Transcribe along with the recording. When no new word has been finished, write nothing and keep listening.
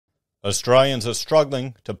Australians are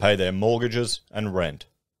struggling to pay their mortgages and rent.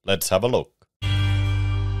 Let's have a look.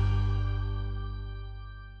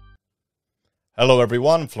 Hello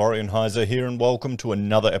everyone, Florian.heise here and welcome to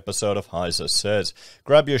another episode of HeiseSays.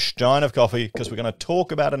 Grab your stein of coffee because we're going to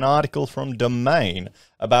talk about an article from Domain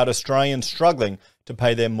about Australians struggling to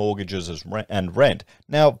pay their mortgages and rent.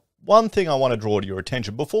 Now, one thing I want to draw to your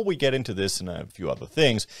attention before we get into this and a few other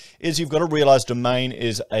things is you've got to realize Domain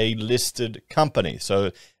is a listed company. So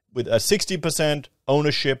with a 60%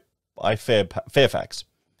 ownership by Fairfax.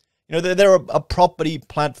 You know, they're a property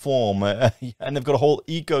platform and they've got a whole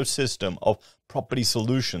ecosystem of property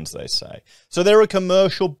solutions, they say. So they're a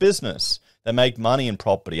commercial business. They make money in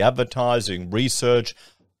property, advertising, research,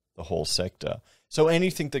 the whole sector. So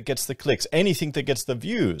anything that gets the clicks, anything that gets the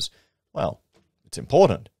views, well, it's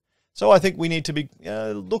important. So I think we need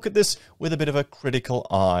to look at this with a bit of a critical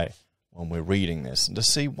eye when we're reading this and to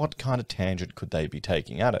see what kind of tangent could they be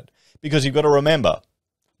taking at it. Because you've got to remember,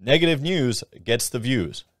 negative news gets the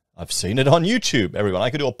views. I've seen it on YouTube, everyone. I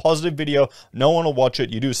could do a positive video, no one will watch it.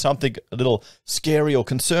 You do something a little scary or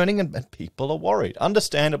concerning and people are worried.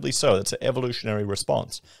 Understandably so, that's an evolutionary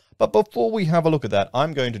response. But before we have a look at that,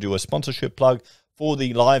 I'm going to do a sponsorship plug for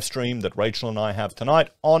the live stream that Rachel and I have tonight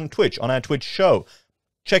on Twitch, on our Twitch show.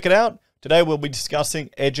 Check it out. Today we'll be discussing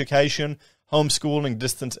education, homeschooling,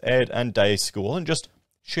 distance ed, and day school, and just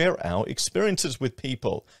share our experiences with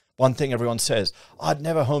people. One thing everyone says, I'd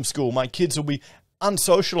never homeschool, my kids will be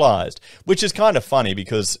unsocialized, which is kind of funny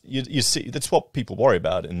because you see, that's what people worry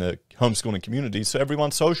about in the homeschooling community. So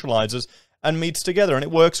everyone socializes and meets together, and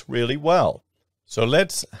it works really well. So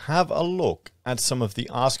let's have a look at some of the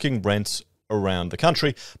asking rents around the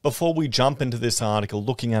country before we jump into this article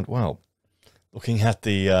looking at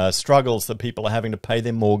the struggles that people are having to pay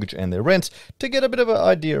their mortgage and their rents to get a bit of an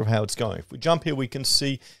idea of how it's going. If we jump here, we can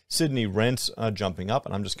see Sydney rents are jumping up,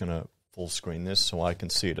 and I'm just going to full screen this so I can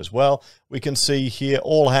see it as well. We can see here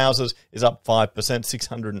all houses is up 5%,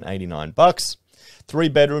 $689. 3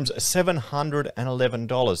 bedrooms,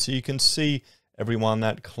 $711. So you can see everyone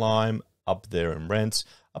that climb up there in rents.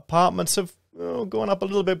 Apartments have gone up a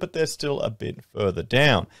little bit, but they're still a bit further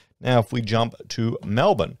down. Now, if we jump to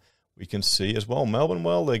Melbourne, we can see as well, Melbourne,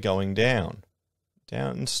 well, they're going down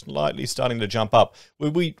and slightly starting to jump up.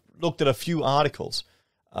 We looked at a few articles,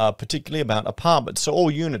 particularly about apartments. So all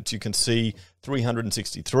units, you can see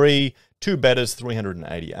 363, 2-bedders,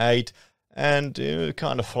 388, and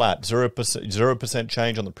kind of flat, 0%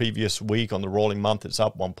 change on the previous week. On the rolling month, it's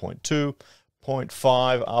up 1.2,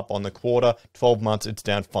 0.5 up on the quarter, 12 months, it's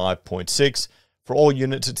down 5.6. For all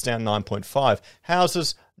units, it's down 9.5.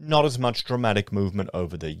 Houses, not as much dramatic movement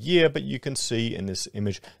over the year, but you can see in this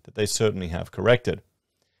image that they certainly have corrected.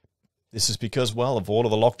 This is because, well, of all of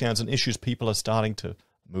the lockdowns and issues, people are starting to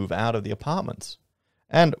move out of the apartments.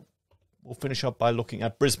 And we'll finish up by looking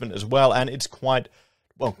at Brisbane as well, and it's quite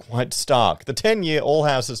stark. The 10-year all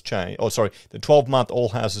houses change, the 12-month all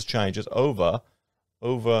houses change is over,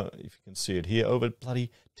 if you can see it here, over bloody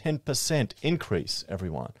 10% increase,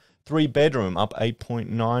 everyone. 3-bedroom up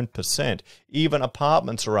 8.9%. Even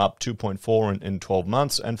apartments are up 2.4 in 12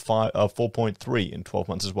 months and 4.3 in 12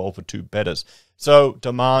 months as well for 2-bedders. So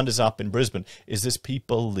demand is up in Brisbane. Is this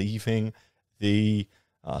people leaving the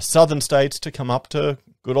southern states to come up to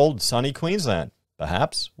good old sunny Queensland?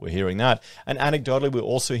 Perhaps. We're hearing that. And anecdotally, we're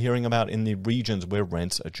also hearing about in the regions where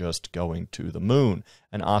rents are just going to the moon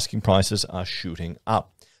and asking prices are shooting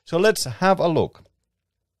up. So let's have a look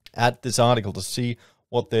at this article to see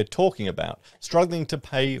what they're talking about. Struggling to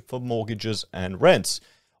pay for mortgages and rents.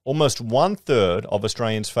 Almost 1/3 of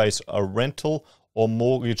Australians face a rental or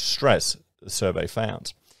mortgage stress, the survey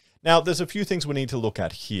found. Now, there's a few things we need to look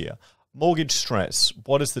at here. Mortgage stress,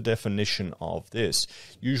 what is the definition of this?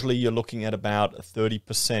 Usually you're looking at about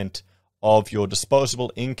 30% of your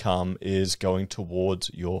disposable income is going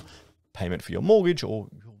towards your payment for your mortgage or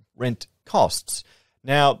your rent costs.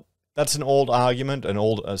 Now, that's an old argument, an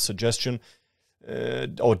old suggestion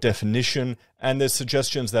or definition, and there's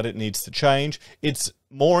suggestions that it needs to change. It's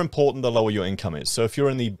more important the lower your income is. So if you're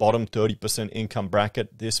in the bottom 30% income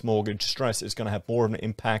bracket, this mortgage stress is going to have more of an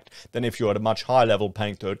impact than if you're at a much higher level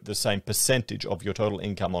paying the same percentage of your total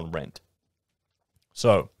income on rent.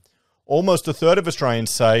 So almost 1/3 of Australians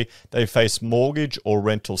say they face mortgage or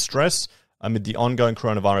rental stress amid the ongoing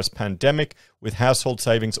coronavirus pandemic, with household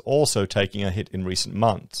savings also taking a hit in recent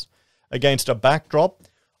months. Against a backdrop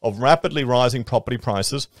of rapidly rising property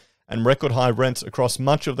prices and record high rents across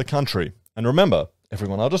much of the country. And remember,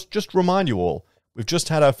 everyone, I'll just remind you all, we've just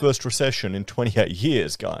had our first recession in 28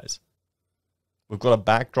 years, guys. We've got a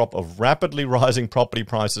backdrop of rapidly rising property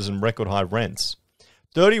prices and record high rents.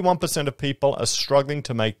 31% of people are struggling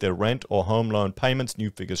to make their rent or home loan payments, new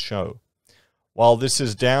figures show. While this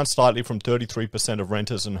is down slightly from 33% of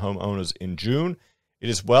renters and homeowners in June, it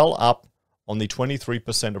is well up on the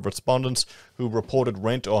 23% of respondents who reported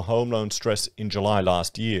rent or home loan stress in July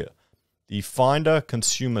last year. The Finder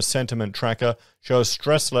Consumer Sentiment Tracker shows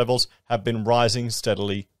stress levels have been rising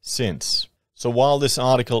steadily since. So while this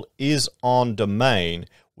article is on Domain,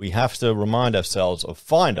 we have to remind ourselves of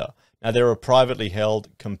Finder. Now, they're a privately held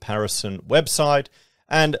comparison website,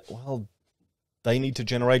 and, well, they need to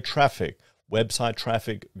generate traffic. Website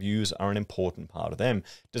traffic views are an important part of them.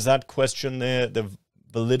 Does that question the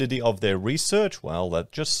validity of their research? Well,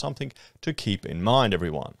 that's just something to keep in mind,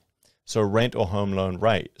 everyone. So rent or home loan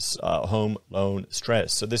rates, home loan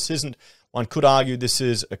stress. So this isn't, one could argue this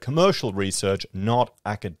is a commercial research, not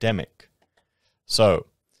academic. So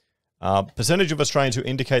percentage of Australians who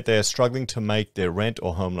indicate they are struggling to make their rent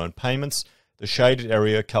or home loan payments. The shaded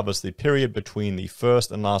area covers the period between the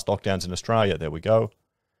first and last lockdowns in Australia. There we go.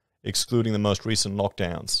 Excluding the most recent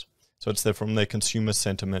lockdowns. So it's from their consumer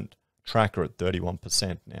sentiment tracker at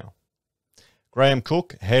 31% now. Graham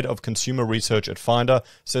Cook, head of consumer research at Finder,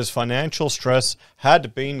 says financial stress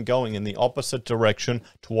had been going in the opposite direction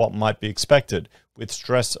to what might be expected, with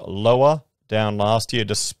stress lower down last year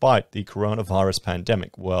despite the coronavirus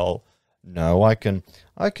pandemic. Well, no, I can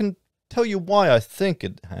tell you why I think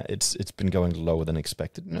it's been going lower than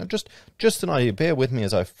expected. You know, just an idea. Bear with me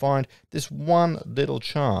as I find this one little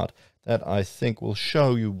chart that I think will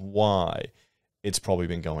show you why it's probably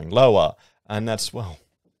been going lower. And that's, well,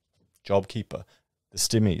 JobKeeper, the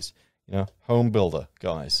stimmies, home builder,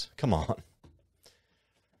 guys. Come on.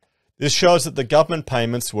 This shows that the government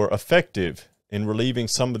payments were effective in relieving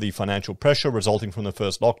some of the financial pressure resulting from the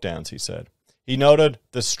first lockdowns, he said. He noted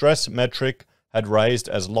the stress metric had raised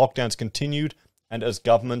as lockdowns continued and as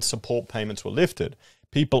government support payments were lifted.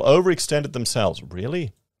 People overextended themselves,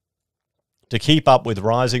 really? To keep up with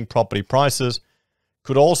rising property prices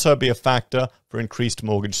could also be a factor for increased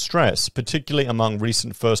mortgage stress, particularly among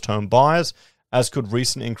recent first home buyers, as could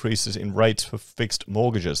recent increases in rates for fixed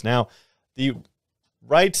mortgages. Now, the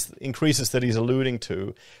rates increases that he's alluding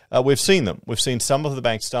to, we've seen them. We've seen some of the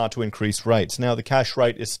banks start to increase rates. Now, the cash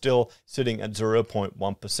rate is still sitting at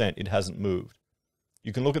 0.1%. It hasn't moved.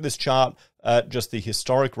 You can look at this chart at just the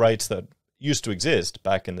historic rates that used to exist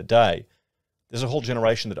back in the day. There's a whole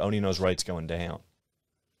generation that only knows rates going down.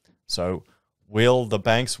 So will the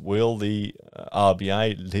banks, will the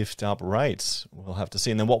RBA lift up rates? We'll have to see.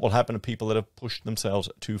 And then what will happen to people that have pushed themselves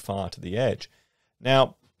too far to the edge?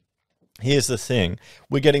 Now, here's the thing.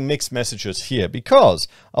 We're getting mixed messages here because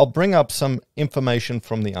I'll bring up some information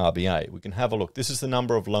from the RBA. We can have a look. This is the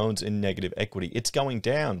number of loans in negative equity. It's going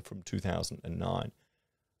down from 2009.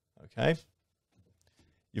 Okay.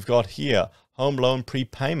 You've got here home loan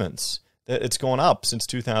prepayments. It's gone up since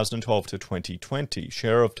 2012 to 2020.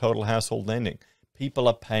 Share of total household lending. People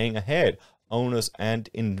are paying ahead, owners and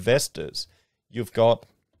investors. You've got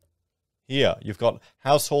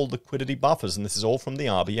household liquidity buffers, and this is all from the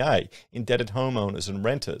RBA, indebted homeowners and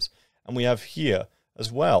renters. And we have here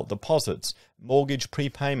as well, deposits, mortgage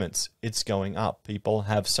prepayments. It's going up. People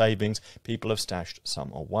have savings. People have stashed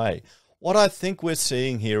some away. What I think we're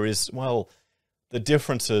seeing here is, well, the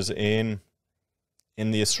differences in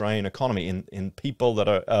the Australian economy, in people that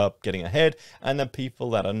are getting ahead and the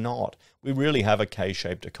people that are not. We really have a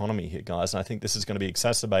K-shaped economy here, guys, and I think this is going to be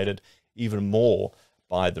exacerbated even more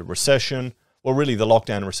by the recession, or really the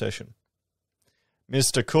lockdown recession.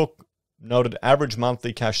 Mr. Cook noted average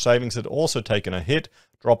monthly cash savings had also taken a hit,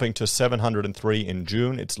 dropping to $703 in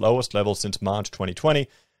June, its lowest level since March 2020,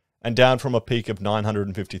 and down from a peak of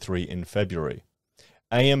 $953 in February.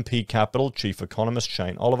 AMP Capital chief economist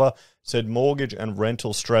Shane Oliver said mortgage and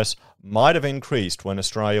rental stress might have increased when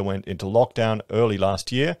Australia went into lockdown early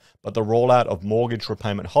last year, but the rollout of mortgage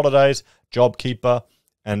repayment holidays, JobKeeper,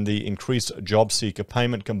 and the increased job seeker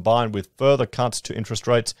payment combined with further cuts to interest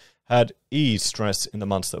rates had eased stress in the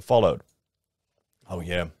months that followed. Oh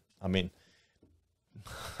yeah, I mean,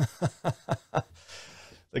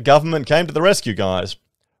 the government came to the rescue, guys.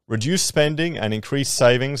 Reduced spending and increased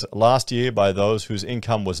savings last year by those whose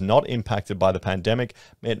income was not impacted by the pandemic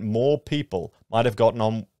meant more people might have gotten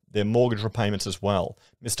on their mortgage repayments as well.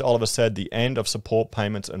 Mr. Oliver said the end of support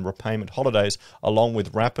payments and repayment holidays, along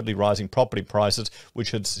with rapidly rising property prices,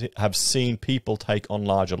 which have seen people take on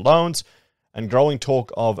larger loans, and growing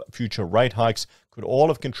talk of future rate hikes could all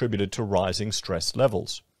have contributed to rising stress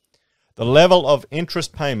levels. The level of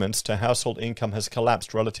interest payments to household income has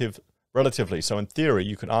collapsed relatively, so in theory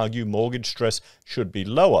you could argue mortgage stress should be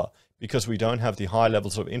lower because we don't have the high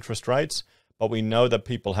levels of interest rates, but we know that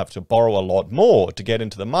people have to borrow a lot more to get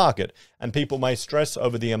into the market, and people may stress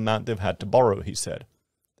over the amount they've had to borrow, he said.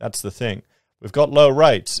 That's the thing. We've got low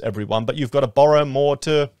rates, everyone, but you've got to borrow more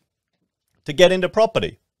to get into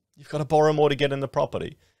property. You've got to borrow more to get into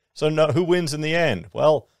property. So who wins in the end?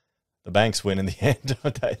 Well, the banks win in the end,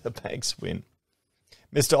 don't they? The banks win.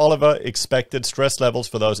 Mr. Oliver expected stress levels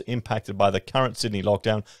for those impacted by the current Sydney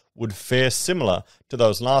lockdown would fare similar to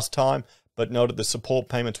those last time, but noted the support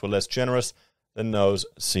payments were less generous than those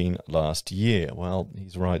seen last year. Well,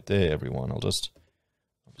 he's right there, everyone. I'll just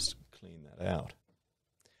clean that out.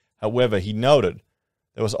 However, he noted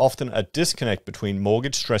there was often a disconnect between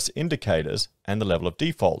mortgage stress indicators and the level of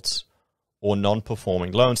defaults or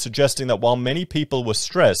non-performing loans, suggesting that while many people were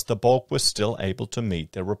stressed, the bulk were still able to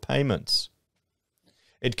meet their repayments.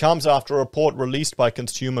 It comes after a report released by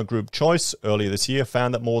consumer group Choice earlier this year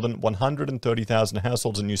found that more than 130,000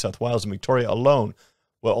 households in New South Wales and Victoria alone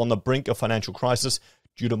were on the brink of financial crisis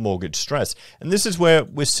due to mortgage stress. And this is where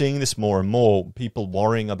we're seeing this more and more, people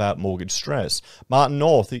worrying about mortgage stress. Martin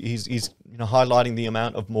North, he's highlighting the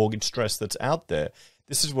amount of mortgage stress that's out there.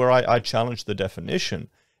 This is where I challenge the definition.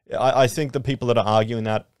 I think the people that are arguing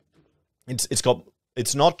that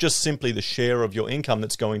it's not just simply the share of your income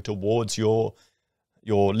that's going towards your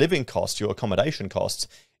living costs, your accommodation costs.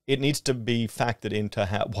 It needs to be factored into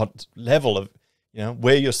what level of,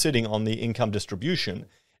 where you're sitting on the income distribution.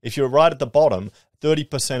 If you're right at the bottom,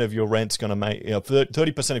 30% of your rent's going to make,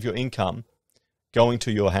 30% of your income going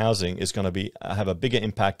to your housing is going to have a bigger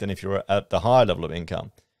impact than if you're at the higher level of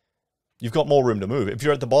income. You've got more room to move. If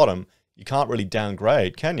you're at the bottom, you can't really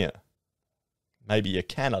downgrade, can you? Maybe you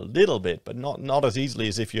can a little bit, but not as easily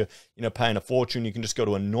as if you're paying a fortune. You can just go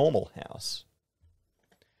to a normal house.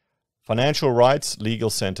 Financial Rights Legal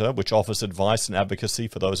Centre, which offers advice and advocacy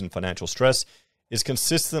for those in financial stress, is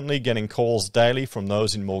consistently getting calls daily from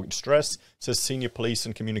those in mortgage stress, says Senior Police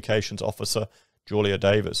and Communications Officer Julia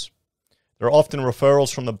Davis. There are often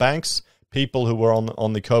referrals from the banks, people who were on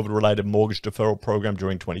the COVID-related mortgage deferral program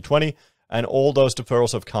during 2020, and all those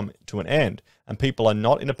deferrals have come to an end, and people are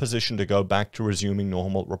not in a position to go back to resuming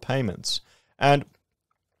normal repayments. And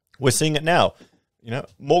we're seeing it now.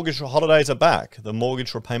 Mortgage holidays are back. The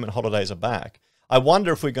mortgage repayment holidays are back. I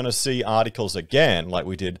wonder if we're going to see articles again, like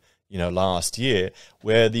we did, last year,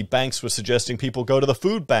 where the banks were suggesting people go to the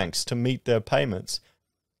food banks to meet their payments.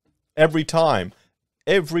 Every time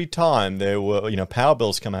there were, power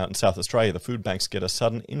bills come out in South Australia, the food banks get a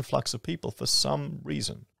sudden influx of people for some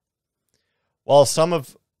reason. While some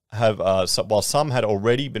had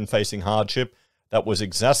already been facing hardship that was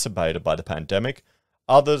exacerbated by the pandemic,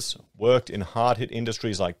 others worked in hard-hit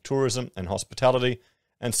industries like tourism and hospitality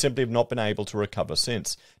and simply have not been able to recover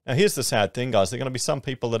since. Now, here's the sad thing, guys. There are going to be some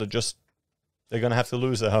people that they're going to have to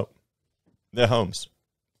lose their homes.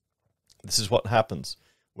 This is what happens.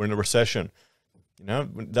 We're in a recession.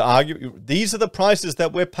 These are the prices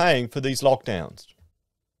that we're paying for these lockdowns.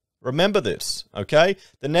 Remember this, okay?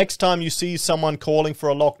 The next time you see someone calling for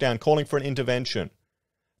a lockdown, calling for an intervention,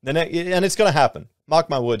 and it's going to happen. Mark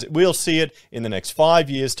my words, we'll see it in the next 5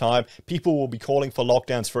 years' time. People will be calling for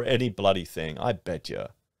lockdowns for any bloody thing, I bet you.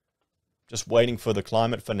 Just waiting for the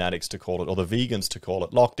climate fanatics to call it, or the vegans to call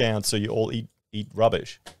it lockdown, so you all eat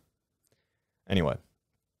rubbish. Anyway,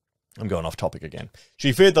 I'm going off topic again.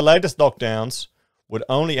 She feared the latest lockdowns would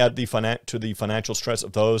only add to the financial stress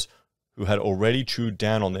of those who had already chewed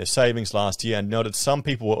down on their savings last year, and noted some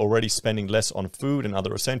people were already spending less on food and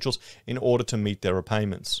other essentials in order to meet their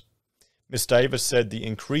repayments. Ms. Davis said the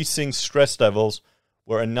increasing stress levels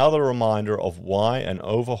were another reminder of why an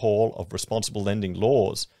overhaul of responsible lending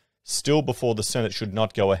laws still before the Senate should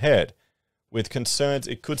not go ahead, with concerns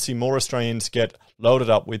it could see more Australians get loaded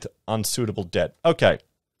up with unsuitable debt. Okay,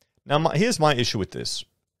 now here's my issue with this.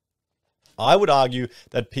 I would argue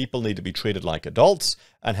that people need to be treated like adults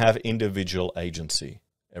and have individual agency,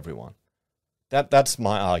 everyone. That's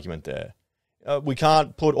my argument there. We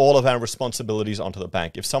can't put all of our responsibilities onto the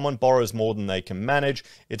bank. If someone borrows more than they can manage,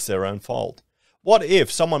 it's their own fault. What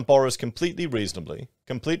if someone borrows completely reasonably,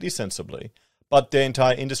 completely sensibly, but their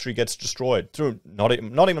entire industry gets destroyed through not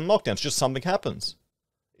even lockdowns, just something happens?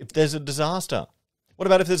 If there's a disaster. What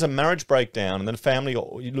about if there's a marriage breakdown and then a family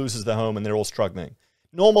loses their home and they're all struggling?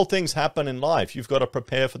 Normal things happen in life. You've got to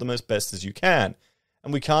prepare for them as best as you can.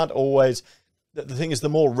 And we can't always... The thing is, the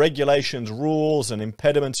more regulations, rules, and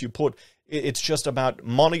impediments you put, it's just about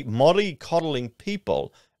mollycoddling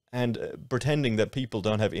people and pretending that people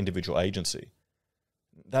don't have individual agency.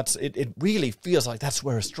 It really feels like that's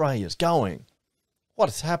where Australia's going. What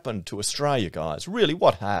has happened to Australia, guys? Really,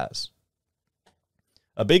 what has?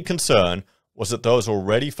 A big concern was that those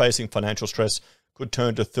already facing financial stress could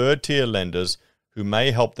turn to third-tier lenders who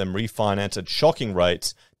may help them refinance at shocking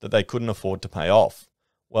rates that they couldn't afford to pay off.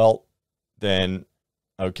 Well, then,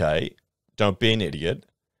 okay, don't be an idiot.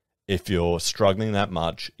 If you're struggling that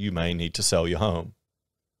much, you may need to sell your home.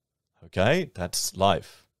 Okay, that's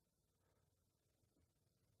life.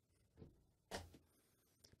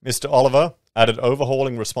 Mr. Oliver added,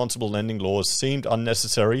 overhauling responsible lending laws seemed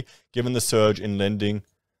unnecessary given the surge in lending,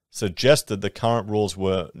 suggested the current rules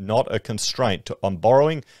were not a constraint on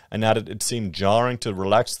borrowing, and added it seemed jarring to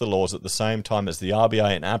relax the laws at the same time as the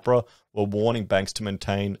RBA and APRA were warning banks to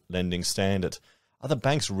maintain lending standards. Are the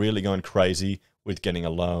banks really going crazy with getting a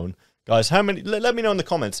loan? Guys, how many? Let me know in the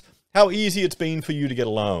comments how easy it's been for you to get a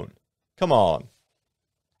loan. Come on.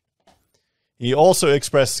 He also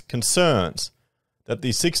expressed concerns that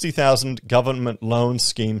the 60,000 government loan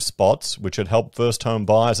scheme spots, which had helped first home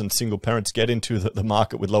buyers and single parents get into the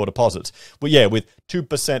market with lower deposits, well, yeah, with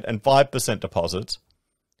 2% and 5% deposits,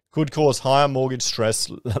 could cause higher mortgage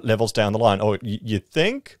stress levels down the line. Oh, you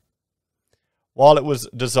think? While it was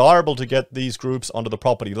desirable to get these groups onto the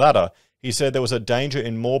property ladder, he said there was a danger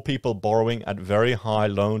in more people borrowing at very high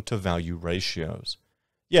loan-to-value ratios.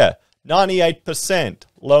 Yeah, 98%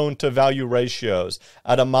 loan-to-value ratios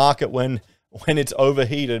at a market when it's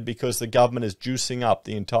overheated because the government is juicing up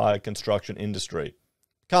the entire construction industry.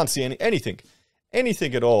 Can't see anything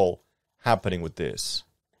at all happening with this.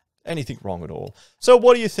 Anything wrong at all. So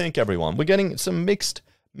what do you think, everyone? We're getting some mixed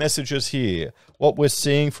messages here. What we're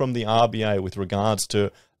seeing from the RBA with regards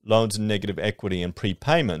to loans and negative equity and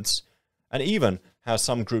prepayments, and even how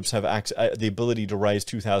some groups have the ability to raise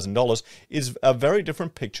 $2,000, is a very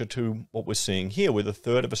different picture to what we're seeing here, with a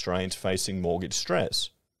third of Australians facing mortgage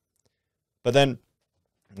stress. But then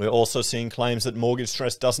we're also seeing claims that mortgage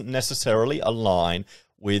stress doesn't necessarily align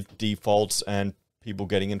with defaults and people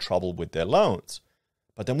getting in trouble with their loans.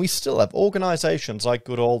 But then we still have organizations like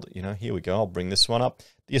good old, here we go, I'll bring this one up,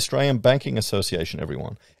 the Australian Banking Association,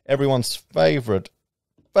 everyone. Everyone's favorite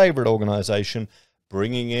organization,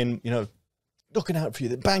 bringing in, looking out for you.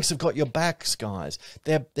 The banks have got your backs, guys.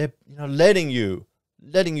 They're letting you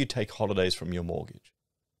take holidays from your mortgage.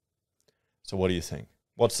 So what do you think?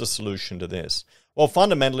 What's the solution to this? Well,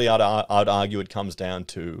 fundamentally, I'd argue it comes down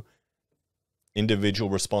to individual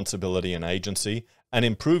responsibility and agency and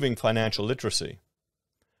improving financial literacy.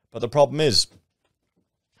 But the problem is,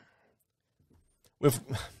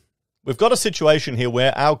 we've got a situation here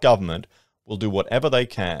where our government will do whatever they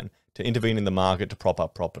can to intervene in the market to prop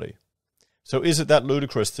up property. So is it that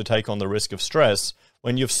ludicrous to take on the risk of stress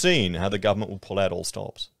when you've seen how the government will pull out all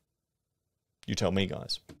stops? You tell me,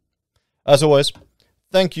 guys. As always,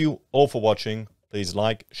 thank you all for watching. Please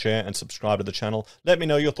like, share, and subscribe to the channel. Let me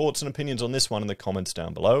know your thoughts and opinions on this one in the comments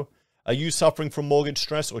down below. Are you suffering from mortgage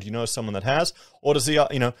stress, or do you know someone that has? Or does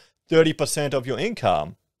 30% of your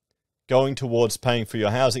income going towards paying for your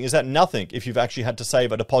housing, is that nothing if you've actually had to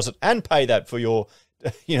save a deposit and pay that for your,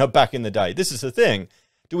 back in the day? This is the thing.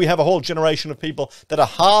 Do we have a whole generation of people that are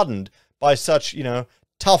hardened by such, a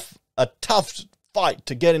tough fight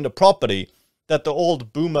to get into property that the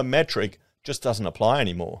old boomer metric just doesn't apply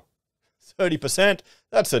anymore? 30%,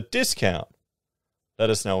 that's a discount. Let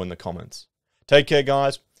us know in the comments. Take care,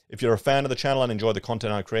 guys. If you're a fan of the channel and enjoy the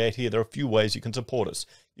content I create here, there are a few ways you can support us.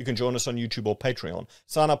 You can join us on YouTube or Patreon.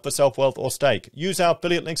 Sign up for SelfWealth or Stake. Use our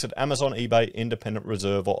affiliate links at Amazon, eBay, Independent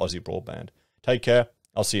Reserve, or AussieBroadband. Take care.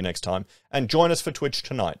 I'll see you next time. And join us for Twitch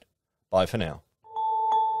tonight. Bye for now.